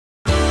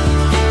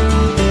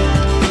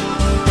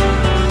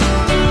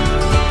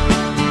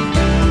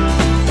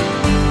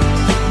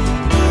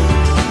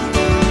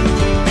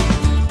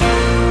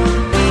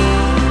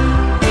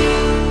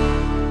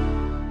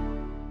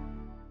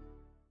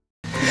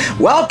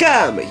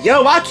Welcome!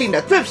 You're watching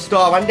the Thrift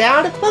Store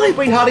Rundown, where we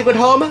bring Hollywood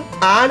home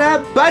on a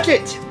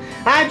budget.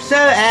 I'm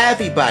sure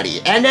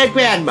everybody, and their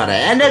grandmother,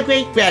 and their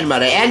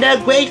great-grandmother, and their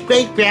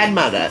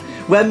great-great-grandmother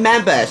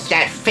remembers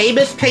that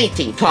famous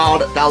painting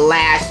called The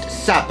Last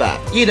Supper.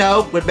 You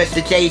know, with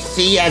Mr.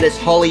 JC and his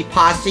holy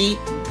posse.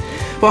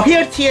 Well,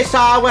 here at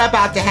TSR, we're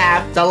about to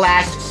have the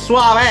last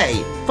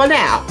soiree, for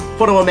now,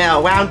 for the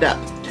Romero Roundup,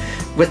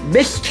 with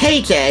Miss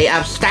KJ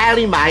of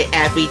Styling My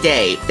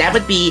Everyday. That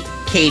would be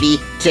Katie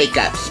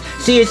Jacobs.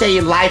 She is a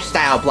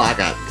lifestyle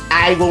blogger.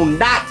 I will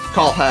not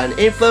call her an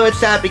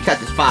influencer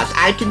because as far as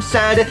I'm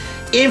concerned,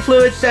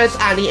 influencers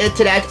on the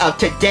internet of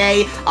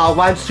today are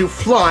ones who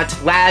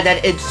flaunt rather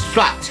than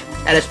instruct.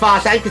 And as far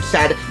as I'm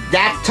concerned,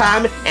 that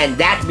term and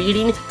that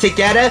meaning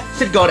together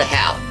should go to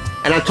hell.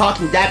 And I'm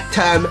talking that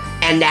term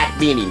and that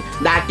meaning,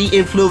 not the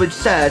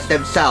influencers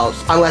themselves,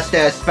 unless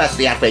they're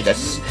especially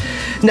outrageous.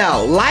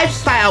 No,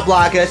 lifestyle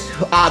bloggers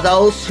are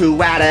those who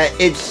rather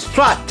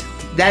instruct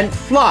than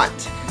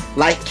flaunt,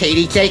 like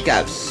Katie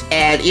Jacobs.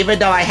 And even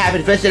though I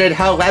haven't visited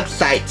her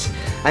website,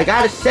 I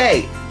gotta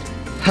say,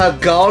 her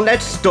Girl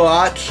Next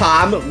Door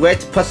charm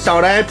with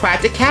persona and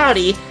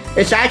practicality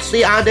is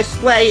actually on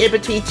display in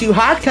between two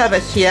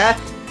hardcovers here,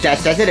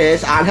 just as it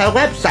is on her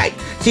website.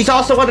 She's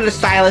also one of the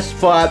stylists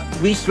for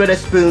Reese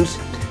Witherspoon's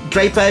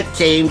Draper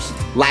James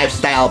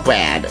lifestyle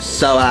brand.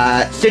 So,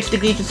 6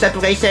 degrees of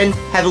separation,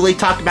 heavily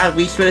talked about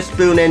Reese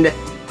Witherspoon and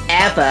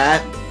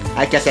ever.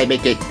 I guess I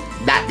make it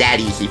not that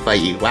easy for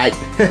you, right?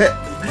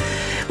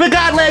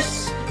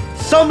 Regardless,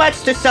 So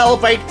Much to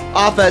Celebrate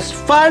offers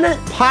fun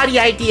party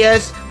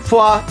ideas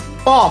for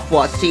all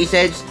 4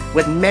 seasons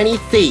with many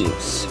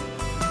themes,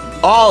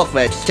 all of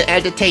which to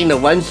entertain the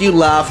ones you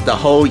love the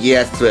whole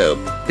year through.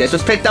 This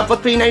was picked up for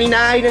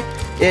 $3.99.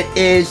 It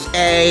is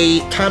a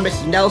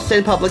Thomas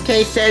Nelson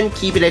publication,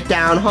 keeping it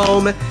down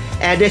home,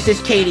 and this is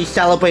Katie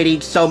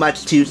celebrating So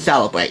Much to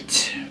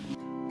Celebrate.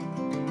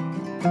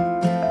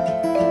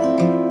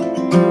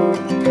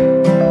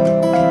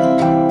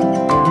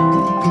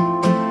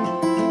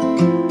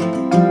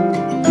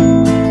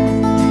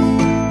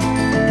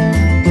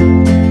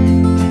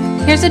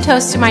 Here's a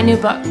toast to my new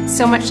book,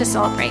 So Much to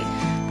Celebrate.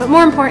 But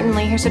more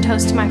importantly, here's a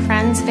toast to my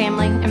friends,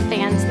 family, and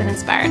fans that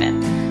inspired it.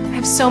 I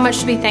have so much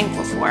to be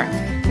thankful for.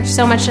 There's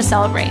so much to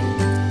celebrate.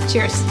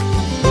 Cheers.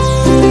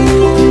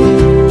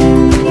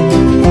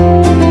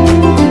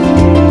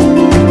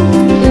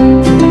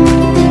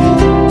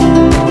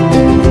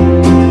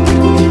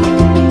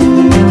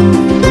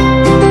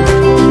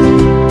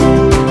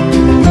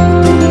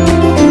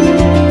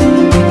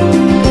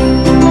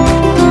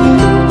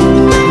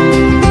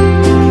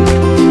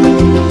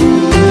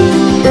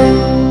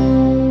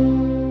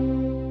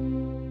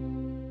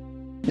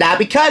 Now,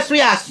 because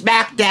we are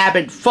smack dab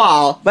in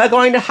fall, we're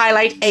going to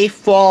highlight a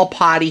fall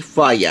party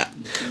for you.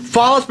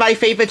 Fall is my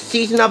favorite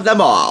season of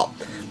them all.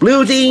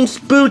 Blue jeans,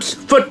 boots,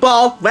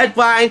 football, red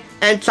wine,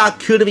 and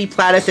charcuterie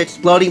platters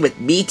exploding with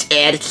meat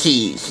and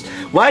cheese.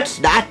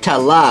 What's not to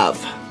love?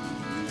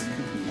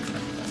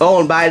 Oh,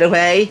 and by the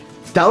way,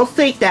 don't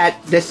think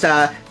that this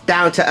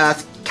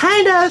down-to-earth,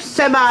 kinda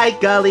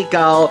semi-girly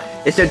girl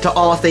is into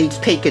all things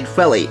pink and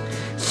frilly.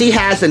 She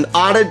has an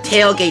autumn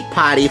tailgate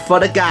party for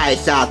the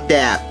guys out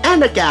there,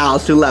 and the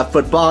gals who love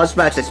football as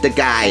much as the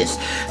guys.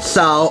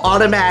 So,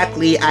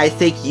 automatically, I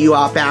think you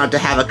are bound to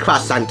have a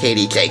crush on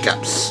Katie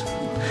Jacobs.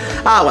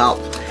 Oh well,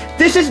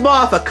 this is more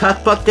of a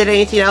cookbook than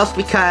anything else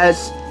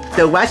because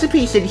the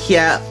recipes in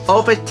here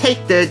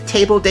overtake the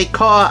table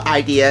decor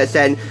ideas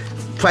and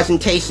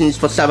presentations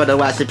for some of the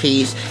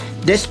recipes.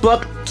 This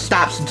book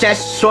stops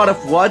just short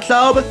of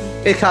wardrobe,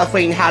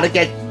 covering how to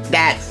get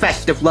that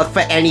festive look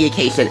for any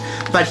occasion.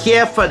 But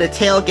here for the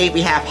tailgate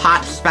we have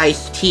hot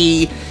spiced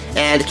tea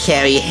and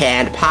cherry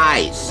hand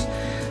pies.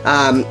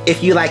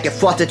 If you like a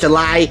 4th of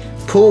July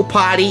pool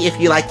party, if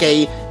you like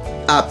a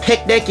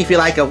picnic, if you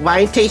like a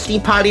wine tasting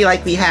party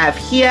like we have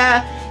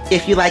here,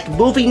 if you like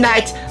movie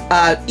night,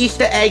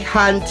 Easter egg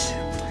hunt,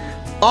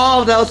 all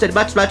of those and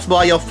much, much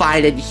more you'll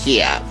find in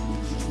here.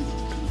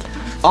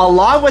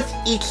 Along with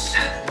each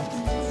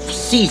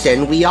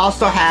season, we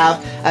also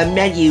have a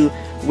menu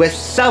with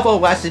several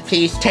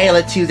recipes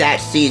tailored to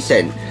that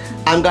season.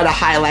 I'm gonna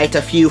highlight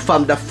a few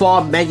from the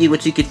fall menu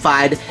which you can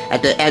find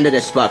at the end of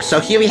this book. So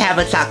here we have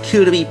a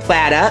charcuterie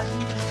platter,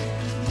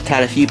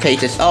 turn a few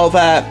pages over,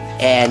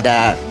 and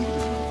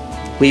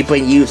we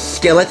bring you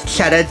skillet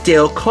cheddar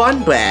dill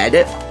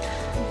cornbread,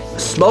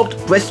 smoked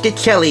brisket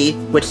chili,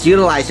 which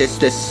utilizes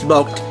the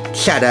smoked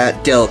cheddar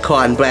dill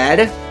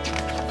cornbread,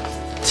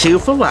 2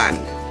 for 1.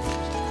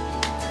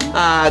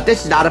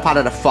 This is not a part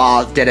of the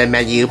fall dinner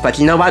menu, but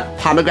you know what?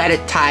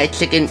 Pomegranate Thai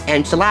chicken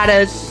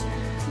enchiladas.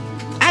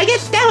 I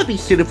guess that would be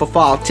suited for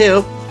fall,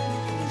 too.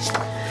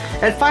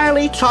 And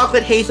finally,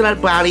 chocolate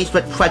hazelnut brownies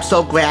with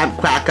pretzel graham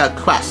cracker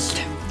crust.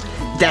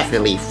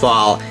 Definitely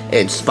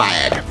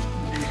fall-inspired.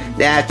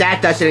 Now, if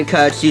that doesn't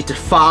encourage you to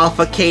fall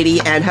for Katie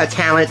and her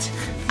talent,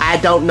 I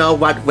don't know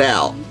what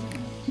will.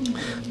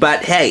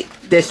 But hey,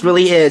 this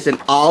really is an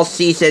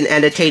all-season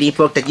entertaining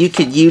book that you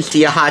can use to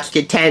your heart's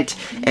content,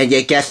 and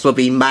your guests will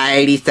be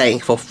mighty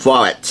thankful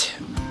for it.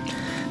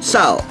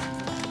 So,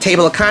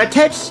 table of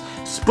contents,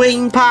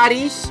 spring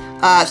parties,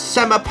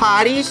 summer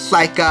parties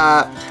like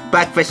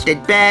breakfast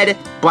in bed,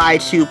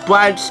 bride shoe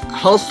brunch,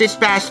 hostess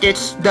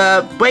baskets.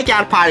 The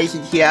breakout parties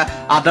in here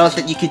are those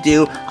that you could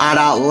do on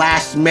a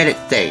last minute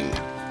thing.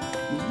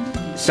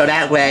 So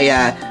that way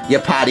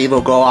your party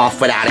will go off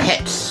without a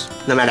hitch,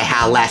 no matter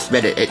how last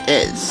minute it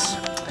is.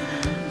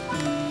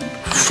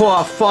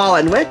 For fall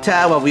and winter,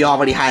 well, we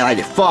already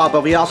highlighted fall,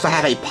 but we also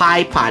have a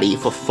pie party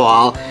for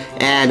fall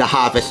and a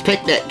harvest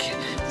picnic.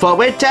 For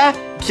winter,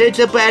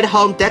 gingerbread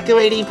home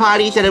decorating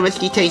parties and a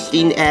whiskey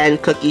tasting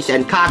and cookies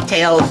and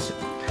cocktails.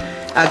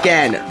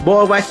 Again,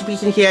 more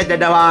recipes in here than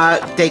there are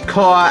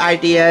decor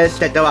ideas,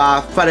 than there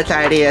are furniture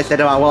ideas, than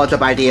there are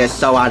wardrobe ideas,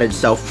 so on and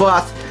so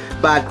forth.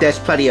 But there's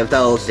plenty of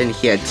those in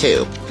here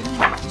too.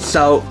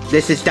 So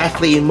this is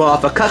definitely more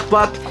of a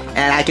cookbook,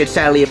 and I can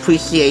certainly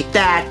appreciate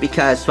that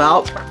because,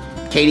 well,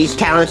 Katie's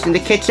talents in the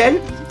kitchen,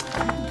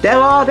 they're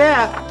all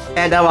there,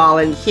 and they're all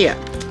in here.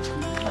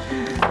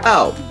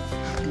 Oh,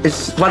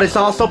 what is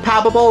also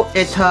palpable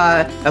is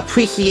her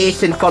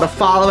appreciation for the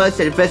followers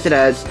and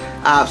visitors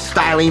of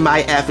styling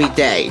my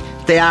everyday.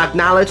 They are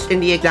acknowledged in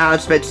the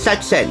acknowledgement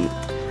section,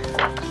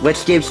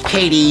 which gives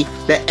Katie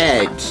the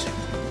edge.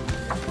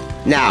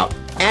 Now,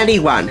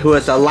 anyone who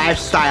is a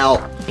lifestyle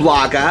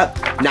blogger,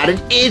 not an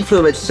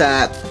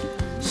influencer,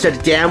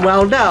 should damn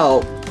well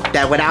know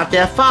that without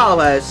their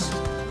followers,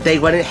 they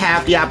wouldn't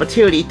have the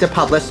opportunity to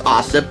publish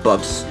awesome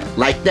books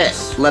like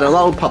this, let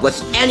alone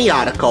publish any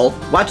article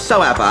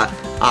whatsoever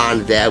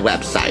on their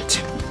website.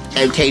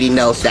 And Katie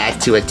knows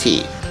that to a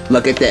T.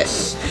 Look at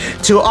this.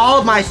 To all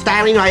of my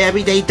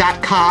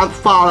stylingmyeveryday.com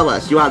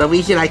followers, you are the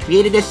reason I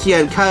created this. Your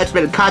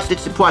encouragement and constant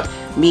support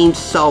means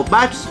so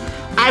much.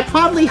 I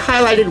probably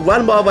highlighted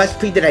one more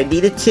recipe than I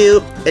needed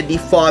to in the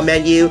fall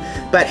menu,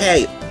 but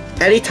hey,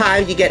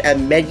 anytime you get a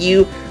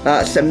menu,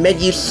 some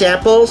menu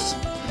samples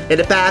in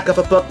the back of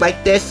a book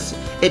like this,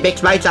 it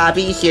makes my job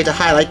easier to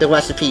highlight the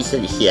recipes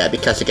in here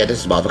because again, this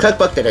is more of a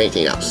cookbook than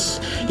anything else.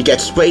 You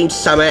get spring,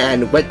 summer,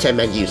 and winter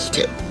menus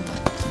too.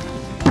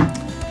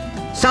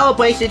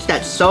 Celebrations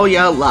that show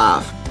your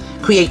love.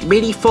 Create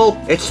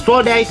meaningful,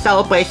 extraordinary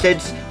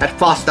celebrations that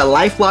foster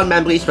lifelong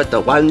memories with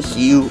the ones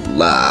you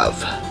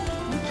love.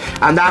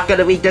 I'm not going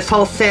to read this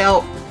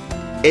wholesale.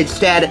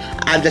 Instead,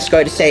 I'm just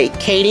going to say,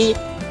 Katie,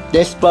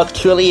 this book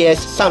truly is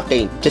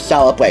something to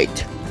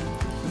celebrate.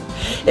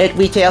 It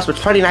retails for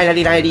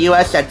 $29.99 in the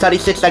US and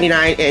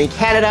 $36.99 in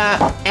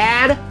Canada,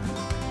 and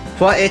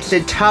for its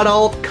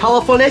internal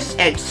colorfulness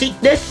and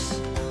chic-ness,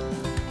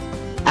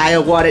 I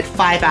award it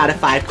 5 out of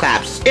 5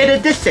 claps, in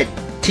addition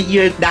to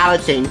you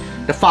acknowledging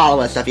the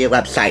followers of your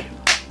website,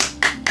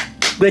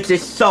 which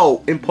is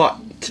so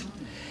important.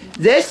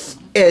 This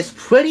is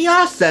pretty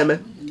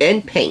awesome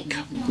in pink.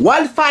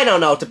 One final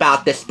note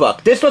about this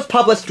book. This was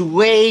published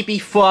way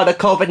before the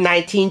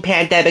COVID-19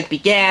 pandemic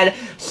began,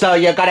 so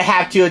you're gonna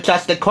have to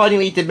adjust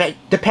accordingly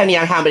depending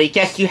on how many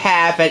guests you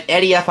have at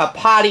any of our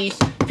parties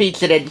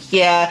featured in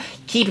here.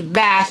 Keep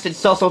masks and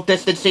social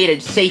distancing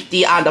and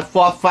safety on the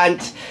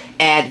forefront,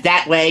 and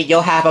that way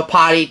you'll have a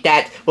party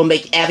that will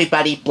make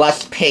everybody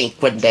blush pink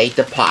when they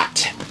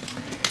depart.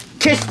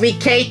 Kiss me,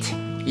 Kate.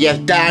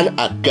 You've done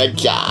a good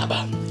job.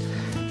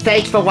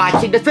 Thanks for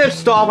watching the Thrift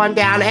Store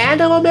Rundown and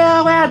the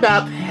Romero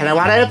Roundup, and I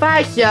want to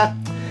advise you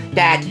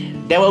that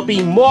there will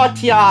be more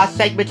TR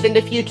segments in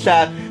the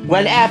future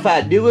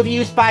whenever new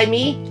reviews by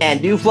me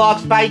and new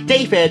vlogs by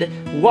David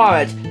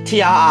warrant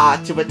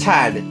TRR to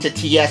return to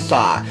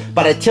TSR.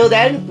 But until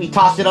then, we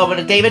toss it over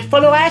to David for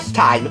the last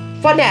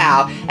time, for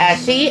now,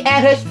 as he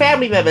and his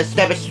family members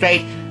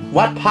demonstrate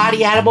what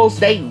party animals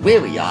they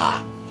really are.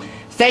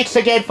 Thanks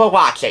again for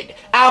watching.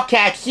 I'll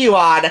catch you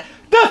on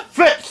the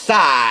flip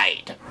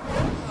side.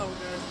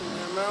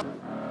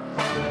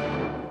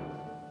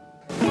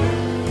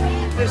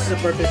 This is a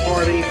birthday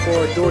party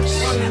for George's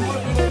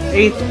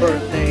 8th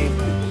birthday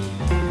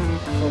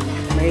from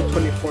May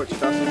 24th,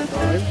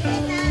 2005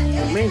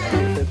 to May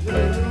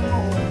 25th.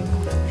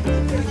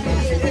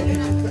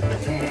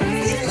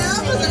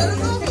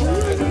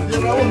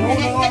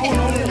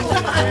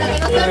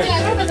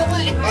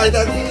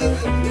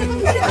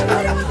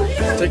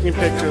 Taking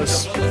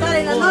pictures.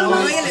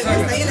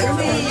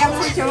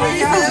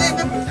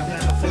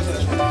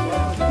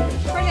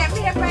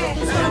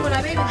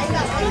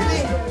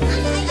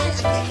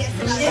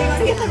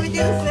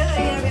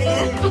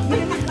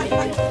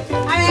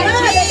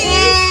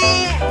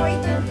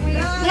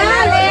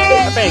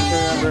 I bet you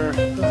remember.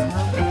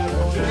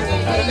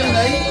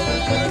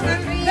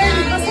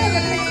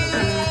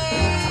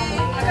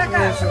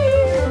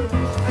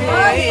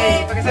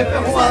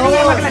 Come on.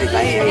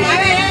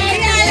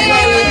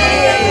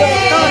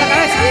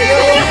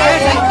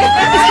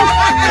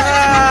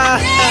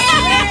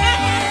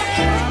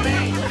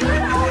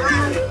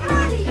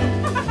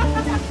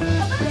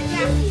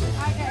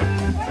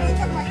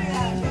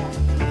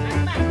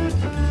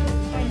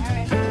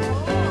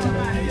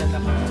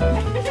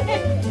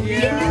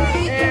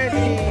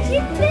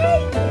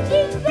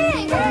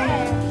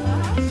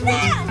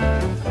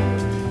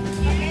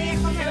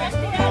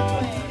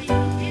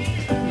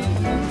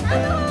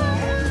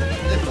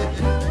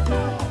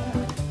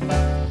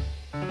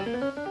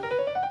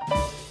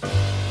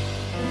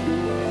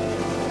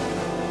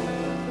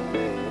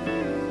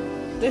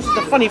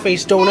 is the funny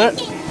face donut.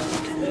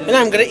 And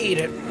I'm gonna eat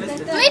it.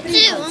 Me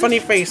too. Funny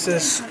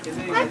faces.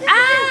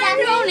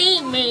 Don't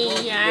eat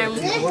me.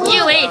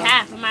 You ate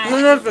half of mine.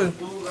 Nothing.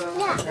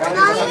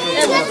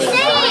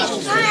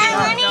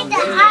 I need the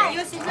heart.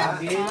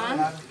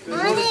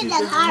 I need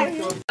the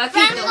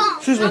heart.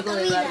 Excuse me.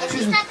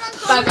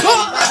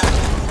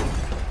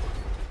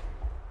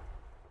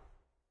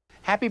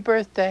 Happy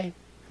birthday?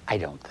 I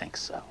don't think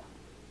so.